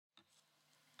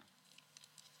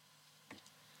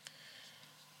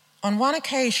On one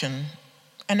occasion,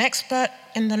 an expert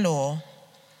in the law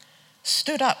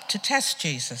stood up to test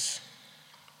Jesus.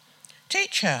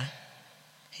 "Teacher,"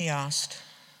 he asked,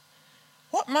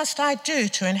 "what must I do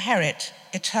to inherit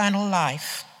eternal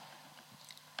life?"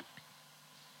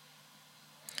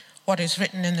 "What is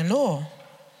written in the law?"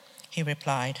 he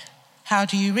replied. "How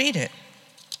do you read it?"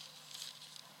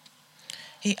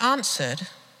 He answered,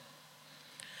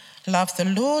 "Love the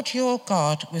Lord your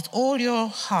God with all your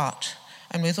heart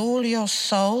and with all your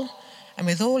soul and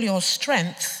with all your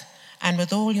strength and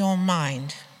with all your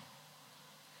mind.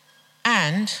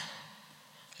 And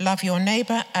love your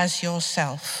neighbor as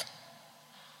yourself."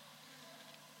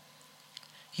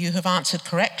 "You have answered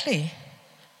correctly,"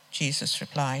 Jesus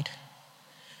replied.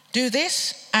 "Do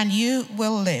this and you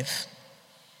will live."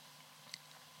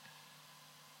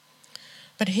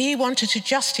 But he wanted to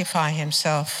justify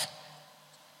himself,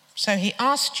 so he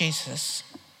asked Jesus,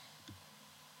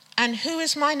 "And who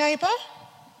is my neighbor?"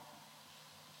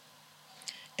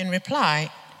 In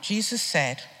reply, Jesus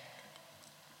said,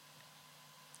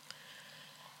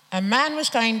 "A man was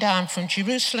going down from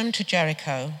Jerusalem to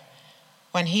Jericho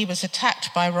when he was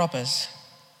attacked by robbers.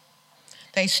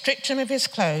 They stripped him of his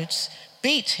clothes,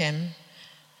 beat him,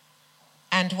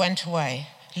 and went away,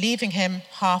 leaving him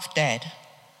half dead.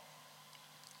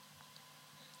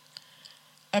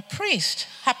 A priest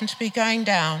happened to be going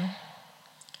down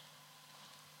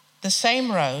the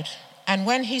same road, and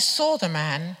when he saw the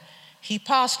man, he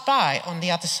passed by on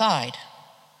the other side.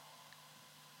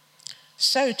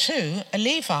 So too, a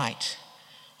Levite,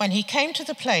 when he came to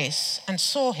the place and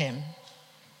saw him,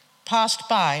 passed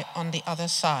by on the other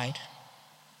side.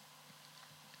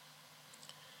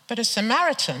 But a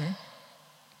Samaritan,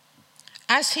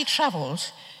 as he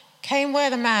traveled, came where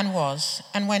the man was,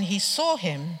 and when he saw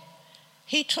him,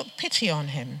 he took pity on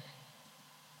him.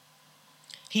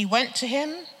 He went to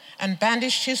him and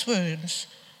bandaged his wounds,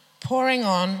 pouring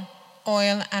on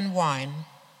oil and wine.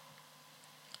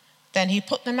 Then he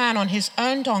put the man on his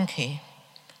own donkey,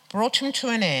 brought him to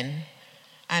an inn,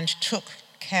 and took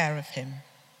care of him.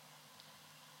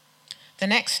 The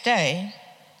next day,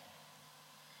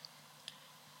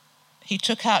 he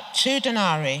took out 2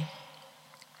 denarii,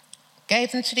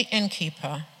 gave them to the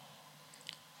innkeeper.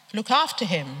 "Look after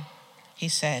him," he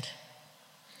said,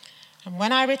 "and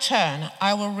when I return,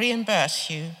 I will reimburse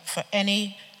you for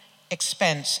any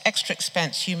extra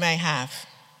expense you may have."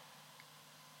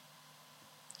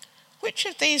 Which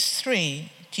of these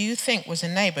 3 do you think was a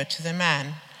neighbor to the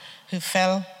man who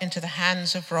fell into the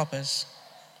hands of robbers?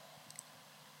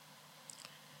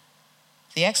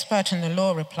 The expert in the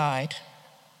law replied,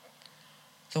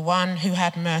 "The one who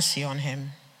had mercy on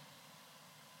him."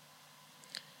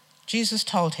 Jesus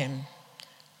told him,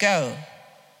 "Go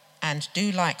and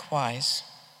do likewise."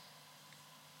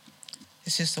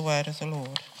 This is the word of the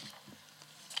Lord.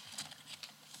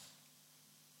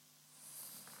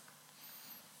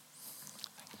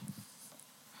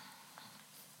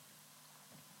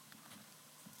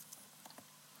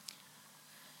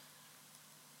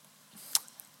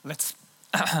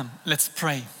 Let's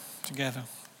pray together.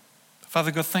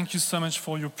 Father God, thank you so much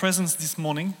for your presence this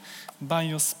morning, by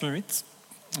your Spirit,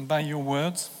 by your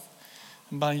words,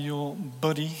 by your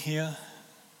body here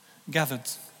gathered.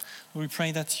 We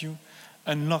pray that you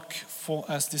unlock for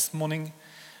us this morning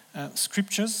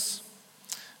scriptures,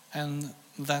 and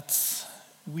that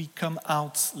we come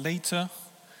out later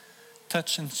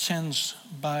touched and changed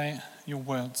by your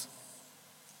word.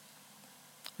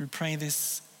 We pray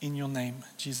this in your name,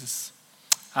 Jesus.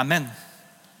 Amen.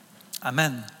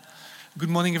 Amen. Good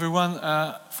morning, everyone.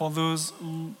 For those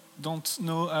who don't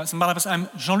know St. Barnabas, I'm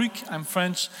Jean-Luc, I'm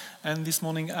French, and this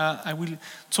morning I will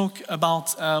talk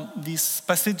about this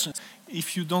passage.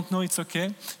 If you don't know, it's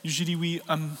okay. Usually we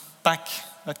unpack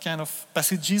that kind of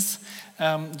passages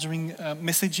during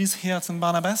messages here at St.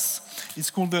 Barnabas. It's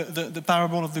called the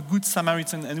parable of the Good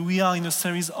Samaritan, and we are in a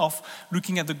series of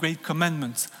looking at the great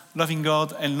commandments, loving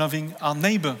God and loving our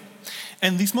neighbor.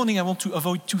 And this morning I want to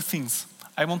avoid 2 things.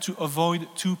 I want to avoid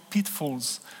 2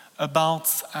 pitfalls about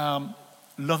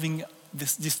loving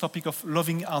this topic of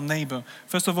loving our neighbor.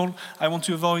 First of all, I want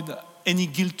to avoid any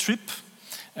guilt trip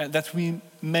that we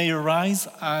may arise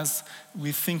as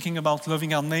we're thinking about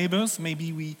loving our neighbors.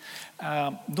 Maybe we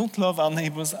don't love our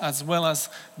neighbors as well as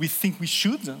we think we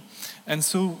should. And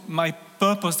so my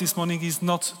purpose this morning is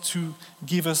not to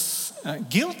give us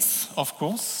guilt, of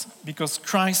course, because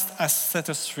Christ has set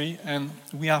us free and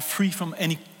we are free from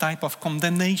any type of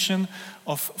condemnation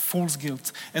of false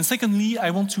guilt. And secondly, I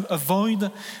want to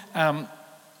avoid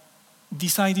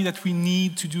this idea that we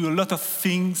need to do a lot of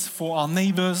things for our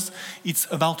neighbors. It's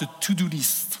about a to-do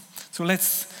list. So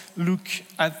let's look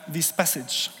at this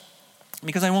passage.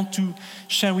 because I want to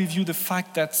share with you the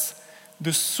fact that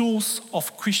the source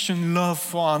of Christian love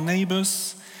for our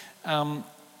neighbors,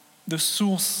 the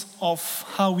source of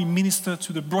how we minister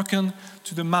to the broken,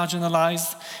 to the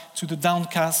marginalized, to the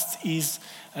downcast is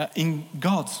in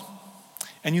God.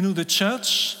 And you know, the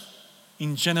church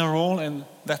in general, and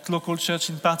that local church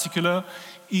in particular,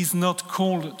 is not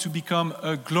called to become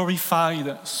a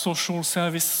glorified social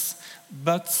service,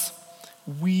 but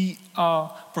we are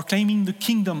proclaiming the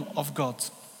kingdom of God,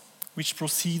 which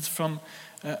proceeds from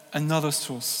another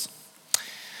source.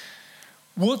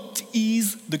 What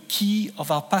is the key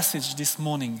of our passage this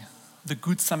morning, the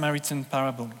Good Samaritan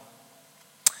parable?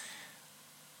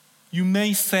 You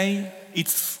may say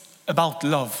it's about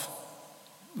love.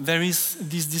 There is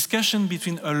this discussion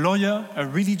between a lawyer, a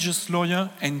religious lawyer,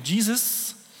 and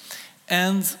Jesus,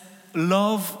 and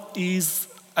love is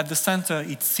at the center,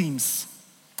 it seems.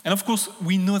 And of course,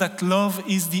 we know that love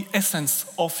is the essence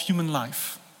of human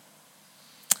life.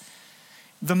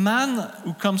 The man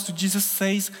who comes to Jesus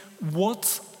says,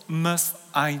 "What must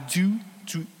I do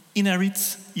to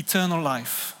inherit eternal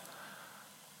life?"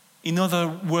 In other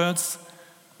words,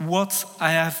 what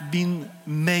I have been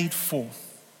made for.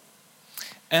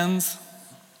 And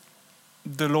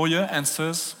the lawyer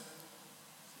answers,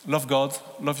 "Love God,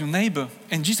 love your neighbor."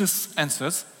 And Jesus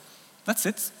answers, "That's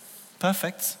it,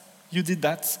 perfect. You did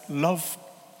that, love."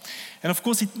 And of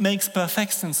course, it makes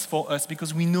perfect sense for us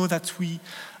because we know that we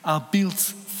are built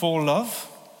for love.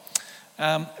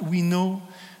 We know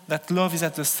that love is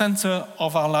at the center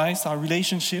of our lives, our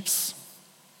relationships.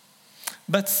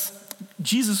 But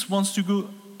Jesus wants to go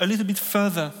a little bit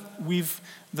further with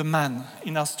the man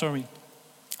in our story.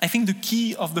 I think the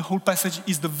key of the whole passage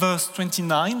is the verse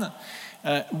 29,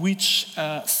 which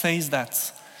says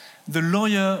that the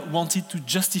lawyer wanted to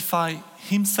justify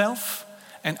himself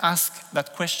and ask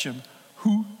that question,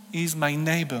 "Who is my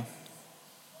neighbor?"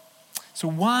 So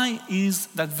why is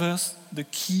that verse the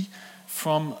key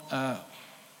from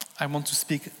I want to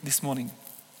speak this morning?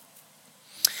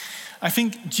 I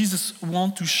think Jesus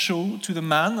wants to show to the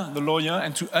man, the lawyer,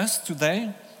 and to us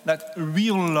today that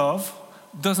real love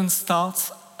doesn't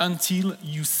start until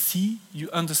you see, you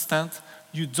understand,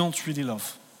 you don't really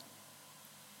love.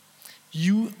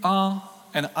 You are,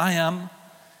 and I am,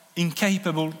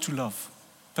 incapable to love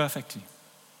perfectly.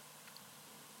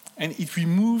 And it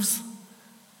removes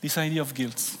this idea of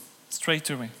guilt straight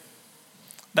away.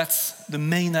 That's the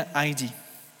main idea.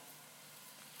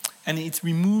 And it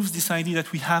removes this idea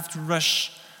that we have to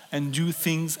rush and do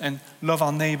things and love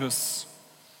our neighbors.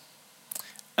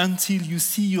 Until you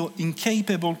see you're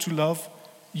incapable to love,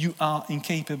 you are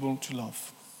incapable to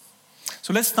love.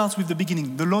 So let's start with the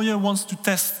beginning. The lawyer wants to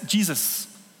test Jesus,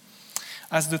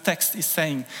 as the text is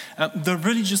saying. The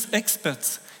religious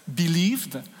experts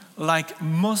believed, like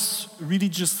most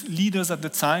religious leaders at the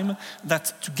time,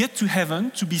 that to get to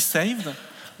heaven, to be saved,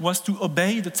 was to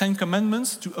obey the Ten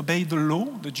Commandments, to obey the law,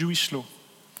 the Jewish law.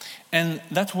 And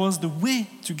that was the way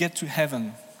to get to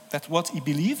heaven. That's what he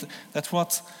believed. That's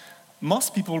what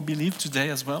most people believe today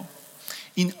as well.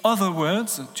 In other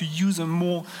words, to use a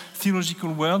more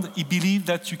theological word, he believed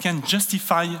that you can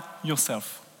justify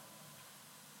yourself.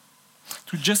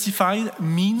 To justify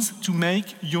means to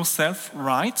make yourself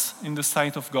right in the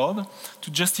sight of God.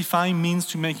 To justify means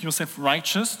to make yourself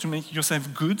righteous, to make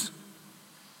yourself good.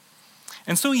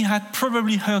 And so he had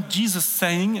probably heard Jesus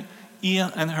saying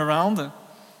here and around,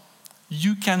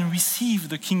 "You can receive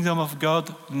the kingdom of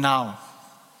God now.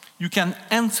 You can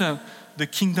enter the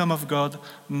kingdom of God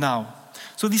now."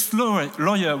 So this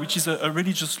lawyer, which is a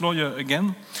religious lawyer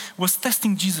again, was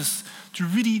testing Jesus to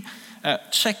really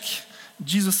check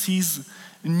Jesus'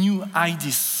 new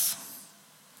ideas.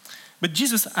 But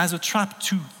Jesus has a trap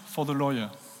too for the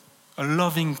lawyer, a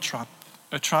loving trap,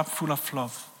 a trap full of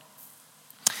love.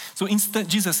 So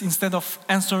Jesus, instead of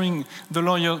answering the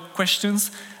lawyer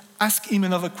questions, asked him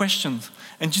another question.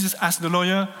 And Jesus asked the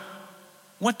lawyer,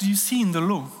 "What do you see in the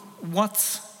law?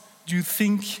 What do you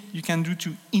think you can do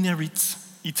to inherit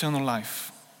eternal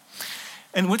life?"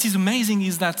 And what is amazing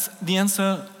is that the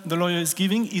answer the lawyer is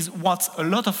giving is what a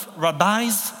lot of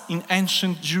rabbis in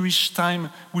ancient Jewish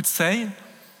time would say.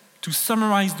 To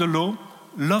summarize the law,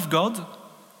 love God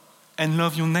and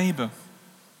love your neighbor.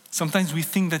 Sometimes we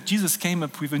think that Jesus came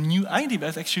up with a new idea,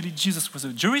 but actually Jesus was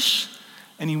a Jewish,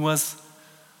 and he was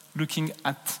looking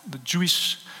at the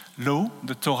Jewish law,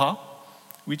 the Torah,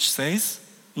 which says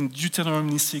in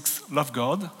Deuteronomy 6, love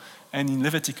God, and in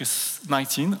Leviticus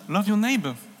 19, love your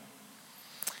neighbor.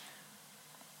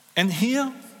 And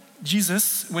here,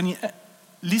 Jesus, when he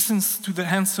listens to the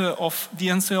answer of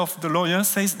the lawyer,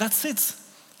 says, "That's it.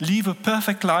 Live a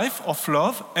perfect life of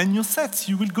love, and you're set.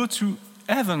 You will go to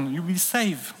heaven, you will be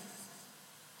saved.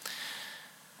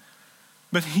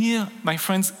 But here, my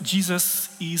friends,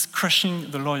 Jesus is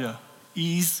crushing the lawyer.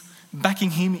 He is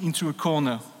backing him into a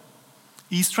corner.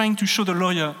 He is trying to show the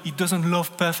lawyer he doesn't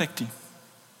love perfectly.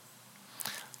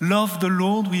 Love the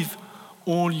Lord with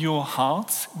all your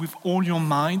heart, with all your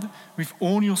mind, with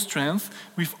all your strength,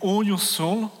 with all your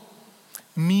soul,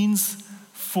 means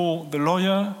for the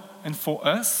lawyer and for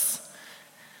us,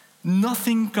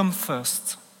 nothing comes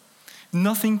first.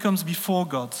 Nothing comes before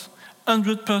God.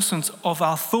 100% of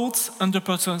our thoughts,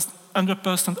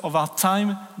 100% of our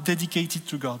time dedicated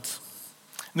to God.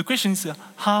 And the question is,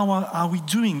 how are we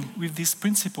doing with this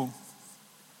principle?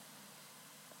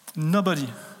 Nobody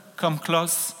comes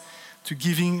close to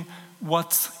giving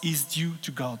what is due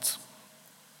to God.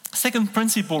 Second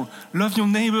principle, love your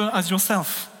neighbor as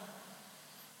yourself.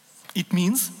 It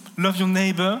means love your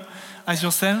neighbor as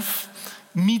yourself,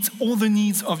 meet all the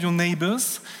needs of your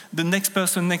neighbors, the next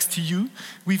person next to you,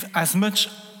 with as much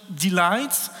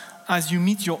delight as you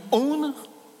meet your own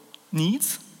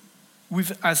needs,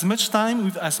 with as much time,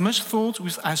 with as much thought,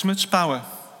 with as much power.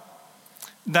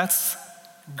 That's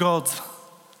God.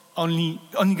 Only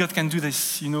God can do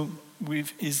this,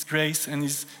 with His grace and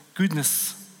His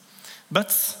goodness.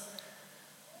 But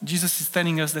Jesus is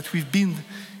telling us that we've been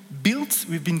built,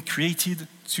 we've been created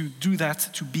to do that,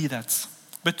 to be that.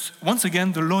 But once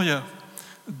again, the lawyer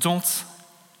don't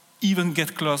even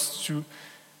get close to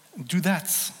do that.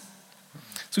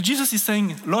 So Jesus is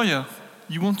saying, lawyer,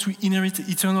 you want to inherit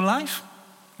eternal life?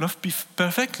 Love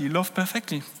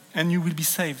perfectly, and you will be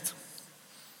saved.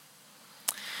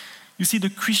 You see, the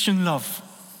Christian love,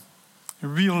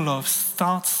 real love,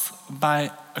 starts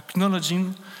by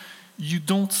acknowledging you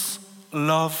don't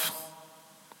love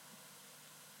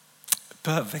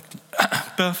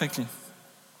perfectly.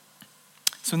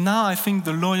 So now I think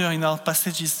the lawyer in our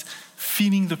passage is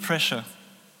feeling the pressure.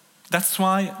 That's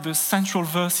why the central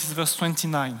verse is verse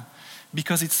 29,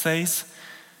 because it says,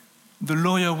 the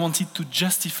lawyer wanted to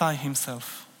justify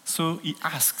himself. So he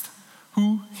asked,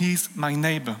 who is my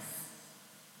neighbor?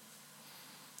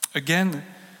 Again,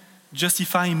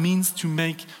 justify means to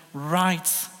make right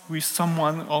with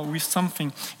someone or with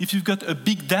something. If you've got a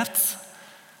big debt,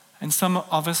 and some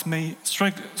of us may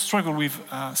struggle with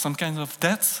some kinds of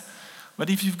debts, but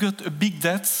if you've got a big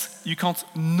debt, you can't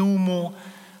no more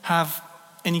have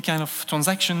any kind of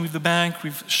transaction with the bank,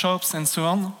 with shops, and so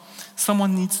on.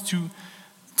 Someone needs to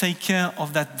take care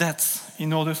of that debt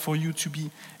in order for you to be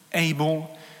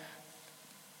able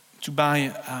to buy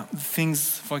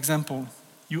things. For example,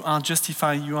 you are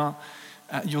justified,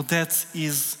 your debt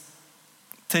is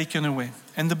taken away.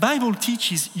 And the Bible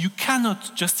teaches you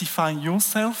cannot justify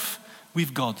yourself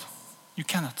with God. You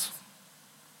cannot.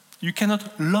 You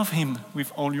cannot love Him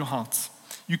with all your heart.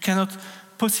 You cannot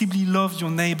possibly love your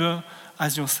neighbor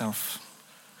as yourself.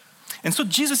 And so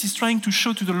Jesus is trying to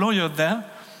show to the lawyer there,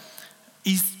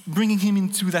 he's bringing him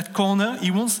into that corner. He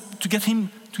wants to get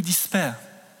him to despair,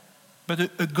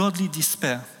 but a godly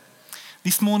despair.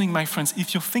 This morning, my friends,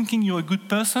 if you're thinking you're a good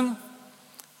person,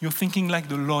 you're thinking like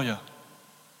the lawyer.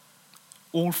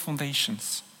 All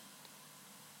foundations.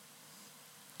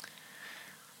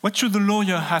 What should the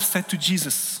lawyer have said to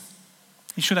Jesus?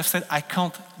 He should have said, I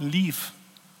can't live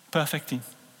perfectly,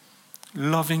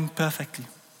 loving perfectly.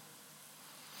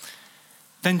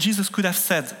 Then Jesus could have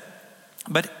said,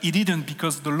 but he didn't,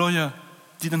 because the lawyer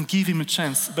didn't give him a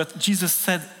chance. But Jesus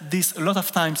said this a lot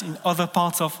of times in other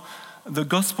parts of the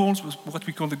Gospels, what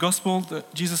we call the Gospel, the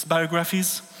Jesus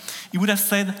biographies. He would have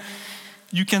said,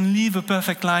 you can live a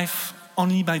perfect life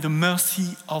only by the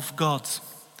mercy of God.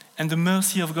 And the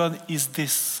mercy of God is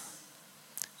this.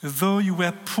 Though you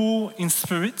were poor in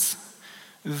spirit,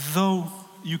 though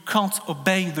you can't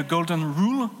obey the golden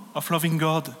rule of loving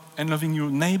God and loving your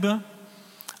neighbor,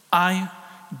 I,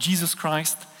 Jesus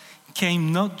Christ,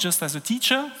 came not just as a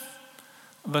teacher,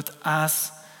 but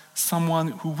as someone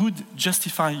who would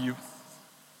justify you.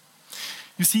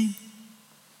 You see,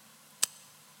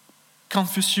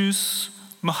 Confucius,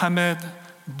 Mohammed,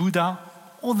 Buddha,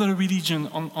 all the religion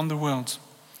on the world,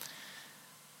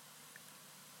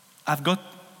 I've got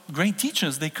great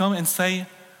teachers. They come and say,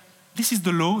 this is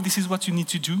the law, this is what you need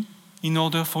to do in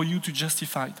order for you to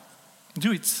justify it.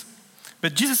 Do it.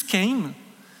 But Jesus came,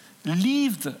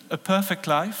 lived a perfect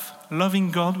life,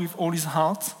 loving God with all his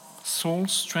heart, soul,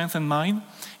 strength, and mind.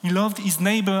 He loved his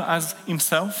neighbor as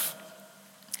himself,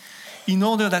 in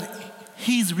order that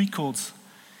his records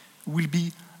will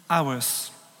be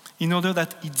ours, in order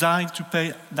that he died to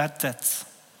pay that debt.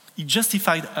 He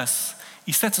justified us.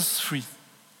 He set us free.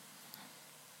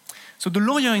 So the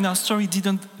lawyer in our story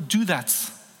didn't do that.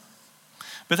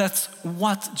 But that's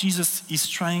what Jesus is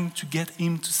trying to get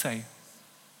him to say.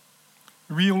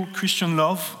 Real Christian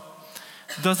love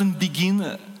does begin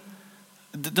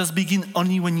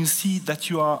only when you see that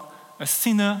you are a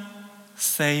sinner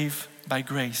saved by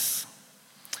grace.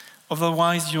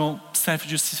 Otherwise, you're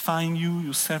self-justifying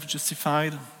you're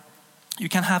self-justified. You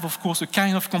can have, of course, a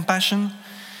kind of compassion,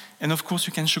 and of course,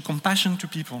 you can show compassion to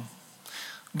people.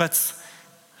 But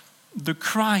the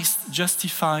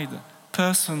Christ-justified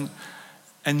person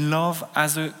and love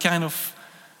has a kind of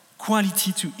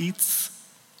quality to it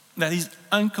that is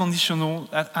unconditional,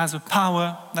 that has a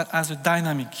power, that has a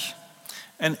dynamic.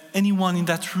 And anyone in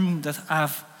that room that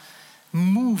have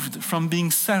moved from being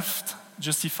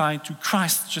self-justified to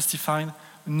Christ-justified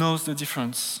knows the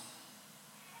difference.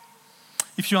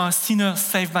 If you are a sinner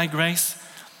saved by grace,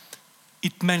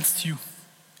 it melts you,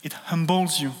 it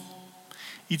humbles you,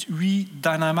 it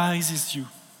re-dynamizes you.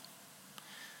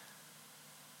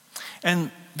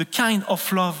 And the kind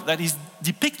of love that is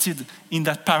depicted in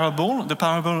that parable, the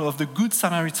parable of the Good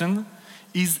Samaritan,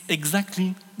 is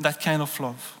exactly that kind of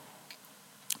love.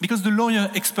 Because the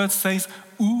lawyer expert says,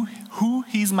 who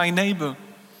is my neighbor?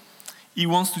 He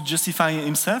wants to justify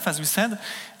himself, as we said,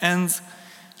 and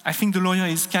I think the lawyer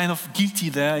is kind of guilty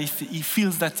there if he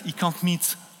feels that he can't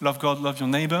meet love God, love your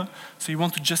neighbor, so he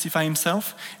wants to justify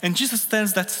himself. And Jesus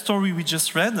tells that story we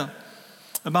just read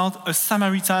about a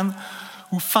Samaritan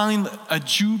who finds a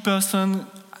Jew person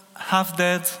half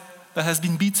dead, that has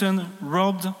been beaten,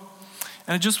 robbed. And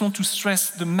I just want to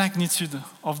stress the magnitude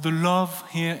of the love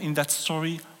here in that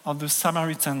story of the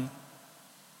Samaritan.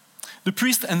 The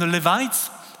priest and the Levites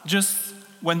just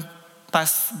went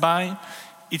past by.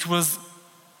 It was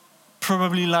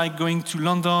probably like going to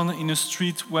London in a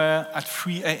street where at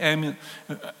 3 a.m.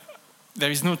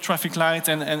 There is no traffic light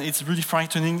and it's really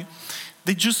frightening.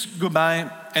 They just go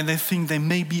by and they think they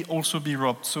may also be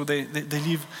robbed. So they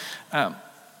leave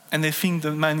and they think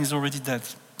the man is already dead.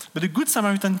 But the Good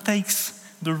Samaritan takes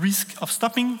the risk of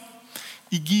stopping.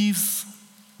 He gives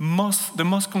the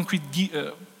most concrete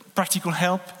practical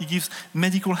help. He gives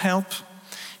medical help.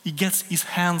 He gets his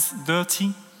hands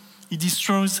dirty. He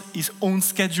destroys his own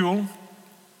schedule.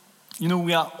 You know,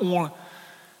 we are all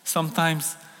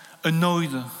sometimes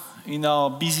annoyed in our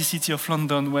busy city of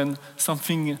London when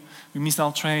we miss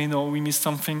our train or we miss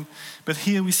something. But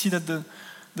here we see that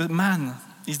the man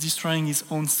is destroying his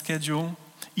own schedule.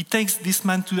 He takes this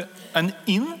man to an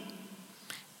inn.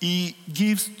 He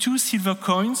gives 2 silver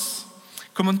coins.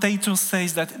 Commentators say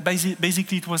that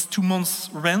basically it was 2 months'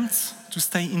 rent to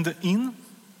stay in the inn.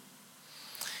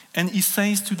 And he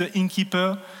says to the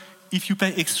innkeeper, if you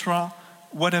pay extra,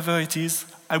 whatever it is,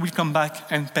 I will come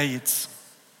back and pay it.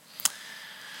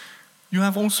 We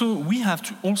have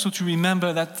to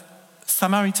remember that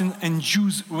Samaritans and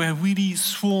Jews were really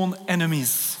sworn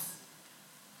enemies.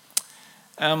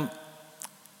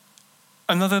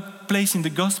 Another place in the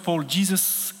gospel,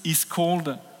 Jesus is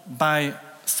called by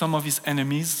some of his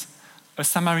enemies a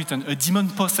Samaritan, a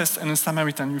demon-possessed and a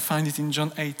Samaritan. You find it in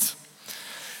John 8.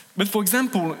 But for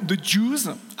example, the Jews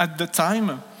at the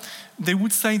time, they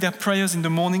would say their prayers in the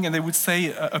morning and they would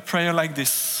say a prayer like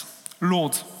this.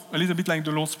 Lord, a little bit like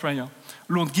the Lord's Prayer.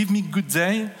 Lord, give me a good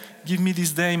day. Give me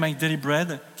this day my daily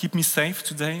bread. Keep me safe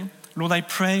today. Lord, I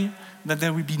pray that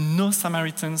there will be no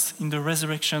Samaritans in the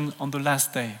resurrection on the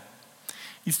last day.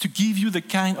 It's to give you the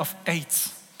kind of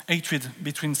hatred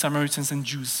between Samaritans and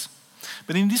Jews.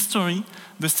 But in this story,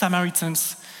 the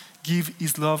Samaritans give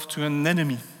his love to an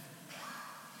enemy.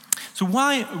 So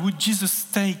why would Jesus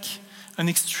take an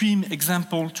extreme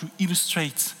example to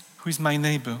illustrate who is my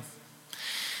neighbor?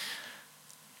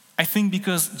 I think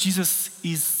because Jesus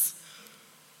is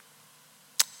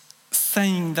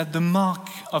saying that the mark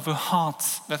of a heart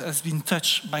that has been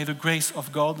touched by the grace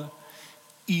of God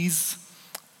is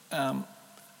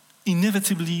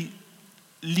inevitably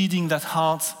leading that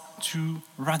heart to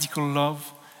radical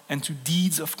love and to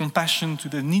deeds of compassion to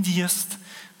the neediest,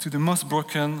 to the most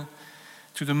broken,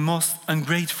 to the most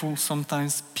ungrateful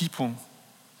sometimes people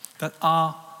that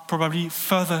are probably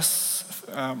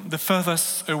the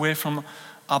furthest away from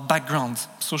our background,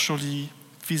 socially,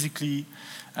 physically,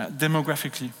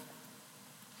 demographically.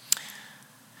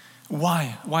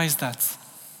 Why? Why is that?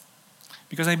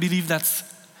 Because I believe that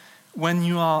when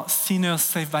you are sinners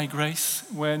saved by grace,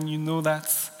 when you know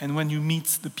that, and when you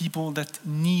meet the people that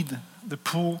need, the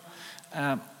poor,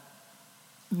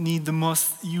 need the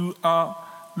most, you are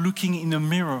looking in a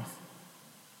mirror.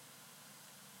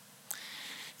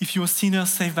 If you are sinners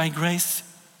saved by grace,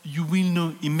 you will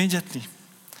know immediately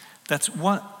that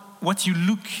what you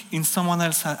look in someone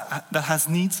else that has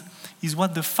needs is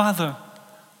what the Father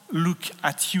look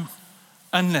at you,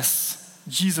 unless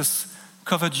Jesus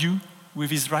covered you with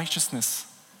his righteousness.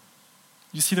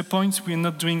 You see the point? We are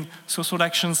not doing social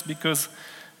actions because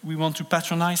we want to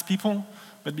patronize people,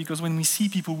 but because when we see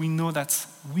people, we know that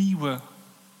we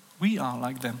are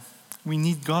like them. We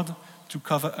need God to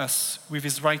cover us with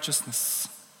his righteousness.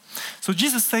 So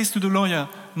Jesus says to the lawyer,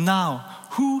 now,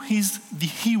 who is the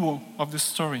hero of the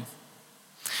story?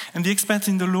 And the expert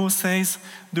in the law says,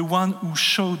 the one who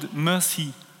showed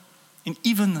mercy. And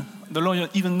even the lawyer,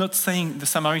 even not saying the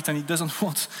Samaritan, he doesn't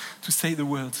want to say the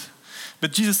word.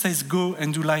 But Jesus says, go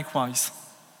and do likewise.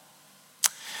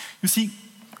 You see,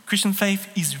 Christian faith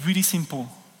is really simple.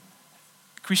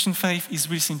 Christian faith is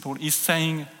really simple. It's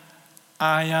saying,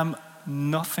 I am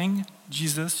nothing.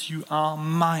 Jesus, you are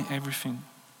my everything.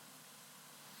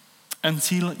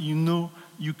 Until you know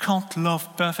you can't love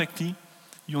perfectly,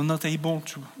 you're not able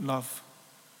to love.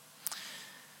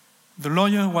 The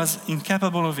lawyer was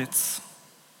incapable of it.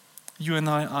 You and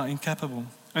I are incapable.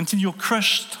 Until you're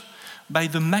crushed by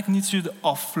the magnitude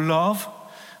of love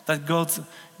that God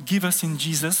gives us in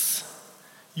Jesus,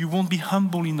 you won't be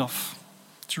humble enough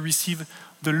to receive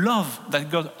the love that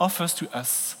God offers to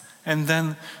us and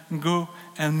then go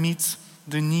and meet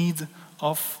the need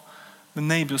of the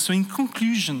neighbor. So in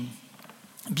conclusion,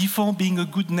 before being a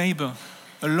good neighbor,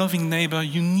 a loving neighbor,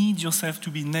 you need yourself to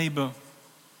be neighbor.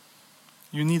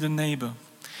 You need a neighbor.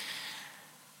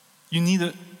 You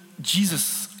need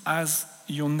Jesus as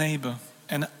your neighbor,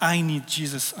 and I need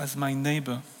Jesus as my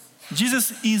neighbor.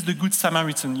 Jesus is the Good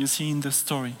Samaritan you see in the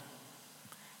story.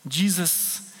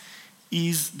 Jesus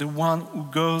is the one who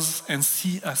goes and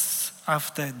sees us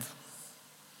half dead.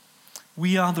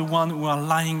 We are the one who are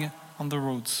lying on the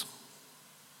roads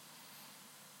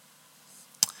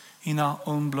in our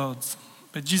own blood.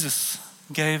 But Jesus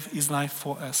gave his life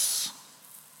for us.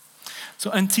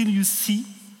 So until you see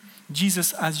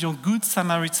Jesus as your Good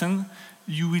Samaritan,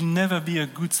 you will never be a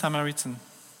Good Samaritan.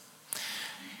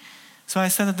 So I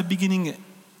said at the beginning,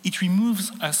 it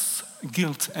removes us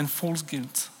guilt and false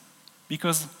guilt,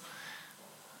 because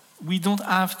we don't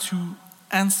have to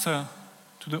answer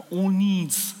to the all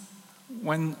needs.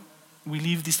 When we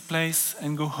leave this place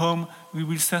and go home, we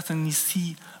will certainly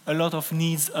see a lot of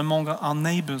needs among our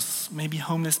neighbors, maybe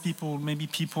homeless people, maybe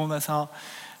people that are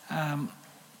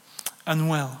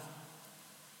unwell.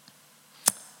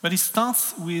 But it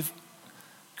starts with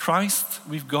Christ,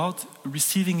 with God,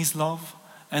 receiving his love,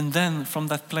 and then from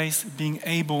that place being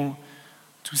able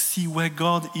to see where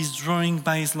God is drawing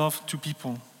by his love to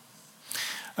people.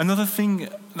 Another thing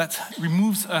that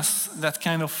removes us that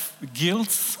kind of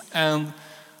guilt and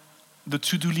the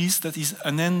to-do list that is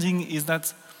unending is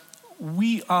that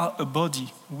we are a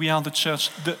body. We are the church.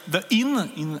 The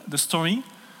inn in the story,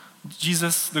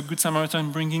 Jesus, the Good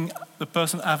Samaritan, bringing the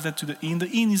person half dead to the inn. The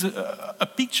inn is a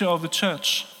picture of the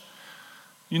church.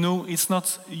 You know, it's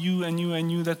not you and you and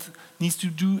you that needs to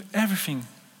do everything.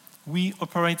 We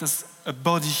operate as a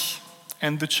body,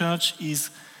 and the church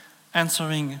is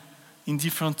answering in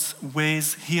different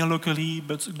ways, here locally,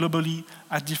 but globally,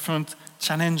 at different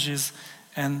challenges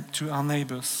and to our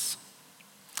neighbors.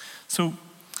 So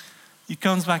it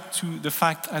comes back to the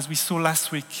fact, as we saw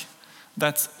last week,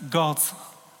 that God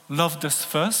loved us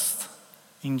first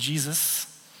in Jesus.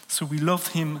 So we loved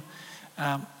him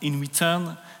in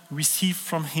return, receive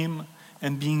from him,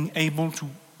 and being able to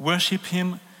worship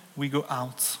him, we go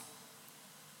out.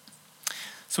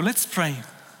 So let's pray,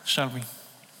 shall we?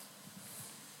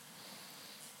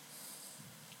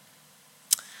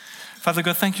 Father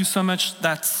God, thank you so much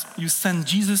that you sent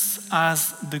Jesus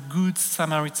as the Good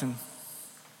Samaritan.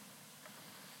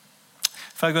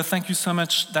 Father God, thank you so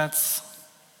much that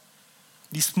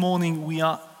this morning we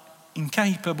are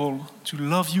incapable to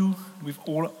love you with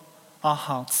all our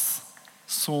hearts,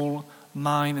 soul,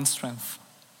 mind, and strength.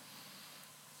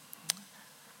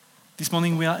 This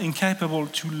morning we are incapable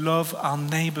to love our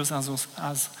neighbors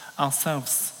as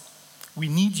ourselves. We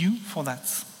need you for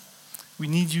that. We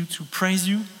need you to praise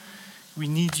you. We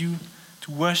need you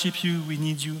to worship you. We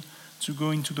need you to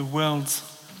go into the world,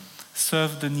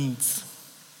 serve the needs.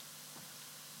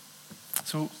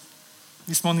 So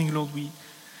this morning, Lord, we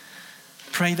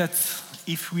pray that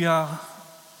if we are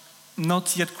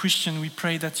not yet Christian, we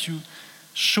pray that you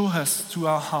show us to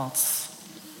our hearts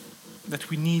that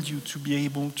we need you to be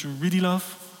able to really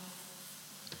love.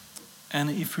 And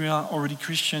if we are already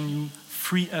Christian, you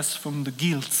free us from the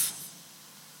guilt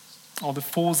or the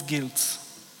false guilt.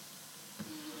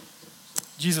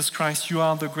 Jesus Christ, you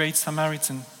are the great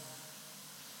Samaritan.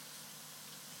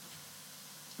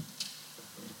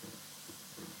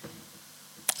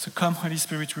 So come, Holy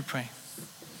Spirit, we pray.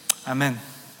 Amen.